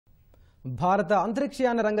భారత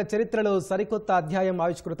అంతరిక్షయాన రంగ చరిత్రలో సరికొత్త అధ్యాయం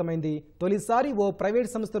ఆవిష్కృతమైంది. తొలిసారి ఓ ప్రైవేట్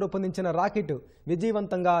సంస్థ రూపొందించిన రాకెట్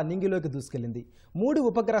విజయవంతంగా నింగిలోకి దూసుకెళ్లింది. 3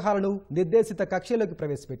 ఉపగ్రహాలను నిర్దేశిత కక్షలోకి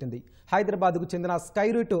ప్రవేశపెట్టింది. హైదరాబాద్కు చెందిన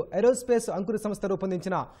స్కైరూట్ ఏరోస్పేస్ అంకుర సంస్థ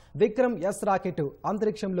రూపొందించిన విక్రమ్-S రాకెట్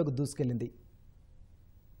అంతరిక్షంలోకి దూసుకెళ్లింది.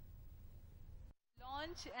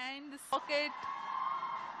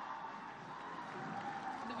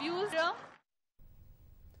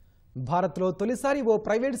 భారత్లో తొలిసారి ఓ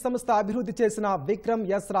ప్రైవేట్ సంస్థ అభివృద్ధి చేసిన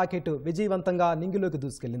విక్రమ్-S రాకెట్ విజయవంతంగా నింగిలోకి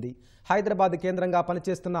దూసుకెళ్లింది. హైదరాబాద్ కేంద్రంగా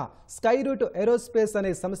పనిచేస్తున్న స్కైరూట్ ఏరోస్పేస్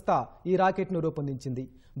అనే సంస్థ ఈ రాకెట్ను రూపొందించింది.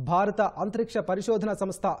 భారత అంతరిక్ష పరిశోధన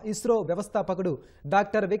సంస్థ ఇస్రో వ్యవస్థాపకుడు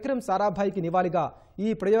డాక్టర్ విక్రమ్ సారాభాయ్కి నివాళిగా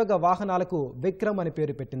ఈ ప్రయోగ వాహనాలకు విక్రమ్ అని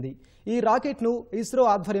పేరు పెట్టింది. ఈ రాకెట్ను ఇస్రో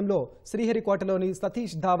ఆధ్వర్యంలో శ్రీహరికోటలోని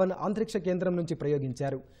సతీష్ ధావన్ అంతరిక్ష కేంద్రం నుంచి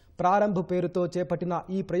ప్రయోగించారు. ప్రారంభ్ పేరుతో చేపట్టిన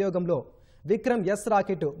ఈ ప్రయోగంలో విక్రమ్-S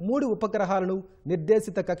రాకెట్ 3 ఉపగ్రహాలను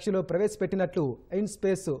నిర్దేశిత కక్షలో ప్రవేశపెట్టినట్లు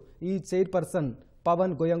ఇన్స్పేస్ ఈ చైర్పర్సన్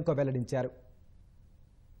పవన్ గోయంకో వెల్లడించారు.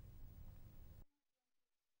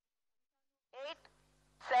 8,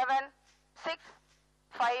 7, 6,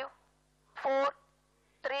 5, 4,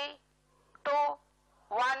 3, 2,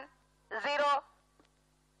 1, 0.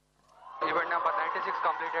 Event number 96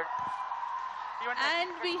 completed. And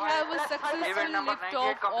we have a successful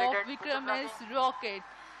liftoff of Vikram-S rocket.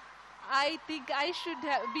 I think I should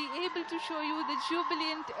be able to show you the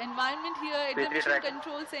jubilant environment here at the Mission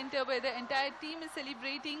Control Center, where the entire team is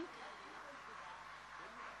celebrating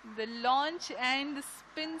the launch and the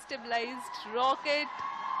spin stabilized rocket.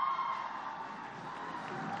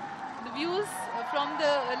 The views from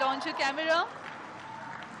the launcher camera.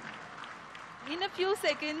 In a few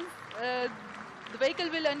seconds, the vehicle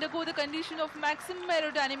will undergo the condition of maximum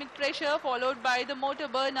aerodynamic pressure, followed by the motor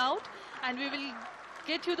burnout, and we will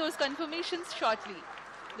get you those confirmations shortly.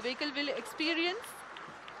 The vehicle will experience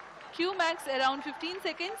Qmax around 15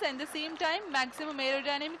 seconds, and at the same time maximum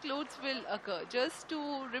aerodynamic loads will occur. Just to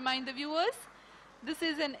remind the viewers, this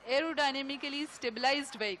is an aerodynamically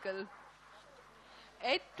stabilized vehicle.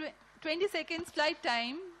 At 20 seconds flight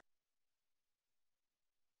time,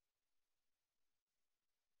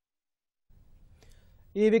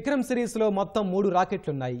 ఈ విక్రమ్ సిరీస్లో మొత్తం 3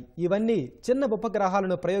 రాకెట్లున్నాయి. ఇవన్నీ చిన్న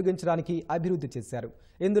ఉపగ్రహాలను ప్రయోగించడానికి అభివృద్ధి చేశారు.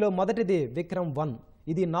 ఇందులో మొదటిది విక్రమ్-1.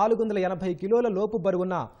 ఇది 480 కిలోల లోపు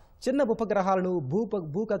బరువున్న చిన్న ఉపగ్రహాలను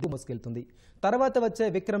భూకకు మోసుకెళ్తుంది. తర్వాత వచ్చే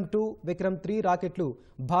విక్రమ్-2, విక్రమ్-3 రాకెట్లు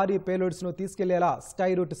భారీ పేలోడ్స్ను తీసుకెళ్లేలా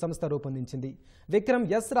స్కైరూట్ సంస్థ రూపొందించింది.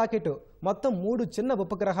 విక్రమ్-S రాకెట్ మొత్తం 3 చిన్న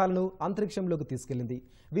ఉపగ్రహాలను అంతరిక్షంలోకి తీసుకెళ్లింది.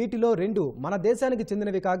 వీటిలో 2 మన దేశానికి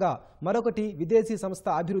చెందినవి కాగా మరొకటి విదేశీ సంస్థ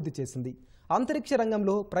అభివృద్ధి చేసింది. అంతరిక్ష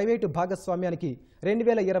రంగంలో ప్రైవేటు భాగస్వామ్యానికి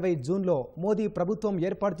 2020 జూన్లో మోదీ ప్రభుత్వం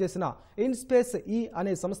ఏర్పాటు చేసిన ఇన్స్పేస్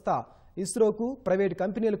అనే సంస్థ ఇస్రోకు ప్రైవేటు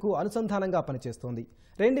కంపెనీలకు అనుసంధానంగా పనిచేస్తోంది.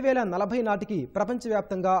 2040 నాటికి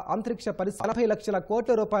ప్రపంచవ్యాప్తంగా అంతరిక్ష పరిశ్రమ 40 లక్షల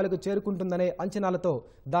కోట్ల రూపాయలకు చేరుకుంటుందనే అంచనాలతో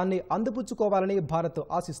దాన్ని అందిపుచ్చుకోవాలని భారత్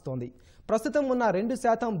ఆశిస్తోంది. ప్రస్తుతం ఉన్న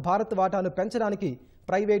 2% భారత్ వాటాను పెంచడానికి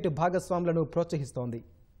ప్రైవేటు భాగస్వాములను ప్రోత్సహిస్తోంది.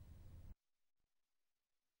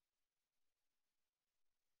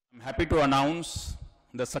 I'm happy to announce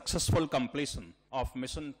the successful completion of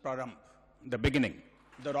mission Prarambh, the beginning.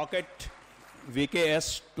 The rocket VK-S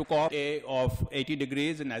took off of 80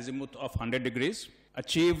 degrees in azimuth of 100 degrees,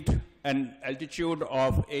 achieved an altitude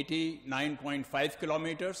of 89.5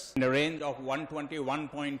 kilometers in a range of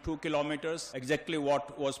 121.2 kilometers, exactly what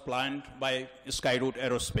was planned by Skyroot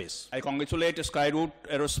Aerospace. I congratulate Skyroot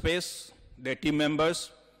Aerospace, their team members,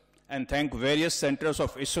 and thank various centers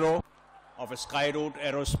of ISRO of Skyroot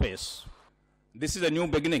Aerospace. This is a new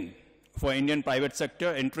beginning for Indian private sector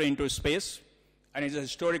entry into space, and it's a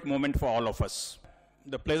historic moment for all of us.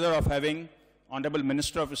 The pleasure of having Honorable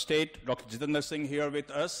Minister of State, Dr. Jitendra Singh, here with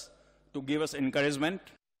us to give us encouragement.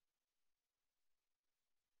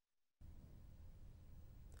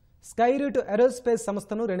 Skyroot aerospace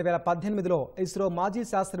సంస్థను 2018లో ఇస్రో మాజీ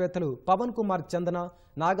శాస్త్రవేత్తలు పవన్ కుమార్ చందన,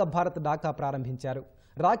 నాగభారత్ ఢాకా ప్రారంభించారు.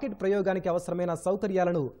 Rocket ప్రయోగానికి అవసరమైన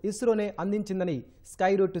సౌకర్యాలను ఇస్రోనే అందించిందని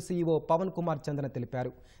Skyroot CEO Pawan Kumar చందన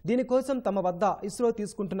తెలిపారు. దీనికోసం తమ వద్ద ఇస్రో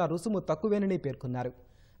తీసుకుంటున్న రుసుము తక్కువేనని పేర్కొన్నారు.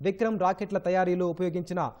 విక్రమ్ రాకెట్ల తయారీలో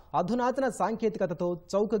ఉపయోగించిన అధునాతన సాంకేతికతతో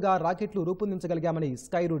చౌకగా రాకెట్లు రూపొందించగలిగామని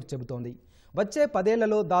స్కైరూట్ చెబుతోంది. వచ్చే 10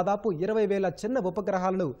 ఏళ్లలో దాదాపు 20,000 చిన్న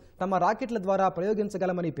ఉపగ్రహాలను తమ రాకెట్ల ద్వారా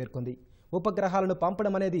ప్రయోగించగలమని పేర్కొంది. ఉపగ్రహాలను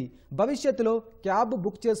పంపడం అనేది భవిష్యత్తులో క్యాబ్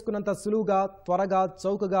బుక్ చేసుకున్నంత సులువుగా, త్వరగా,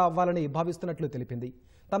 చౌకగా అవ్వాలని భావిస్తున్నట్లు తెలిపింది.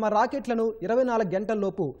 తమ రాకెట్లను 24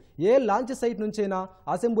 గంటల్లోపు ఏ లాంచ్ సైట్ నుంచైనా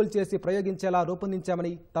అసెంబుల్ చేసి ప్రయోగించేలా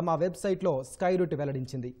రూపొందించామని తమ వెబ్సైట్లో స్కైరూట్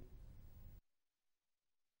వెల్లడించింది.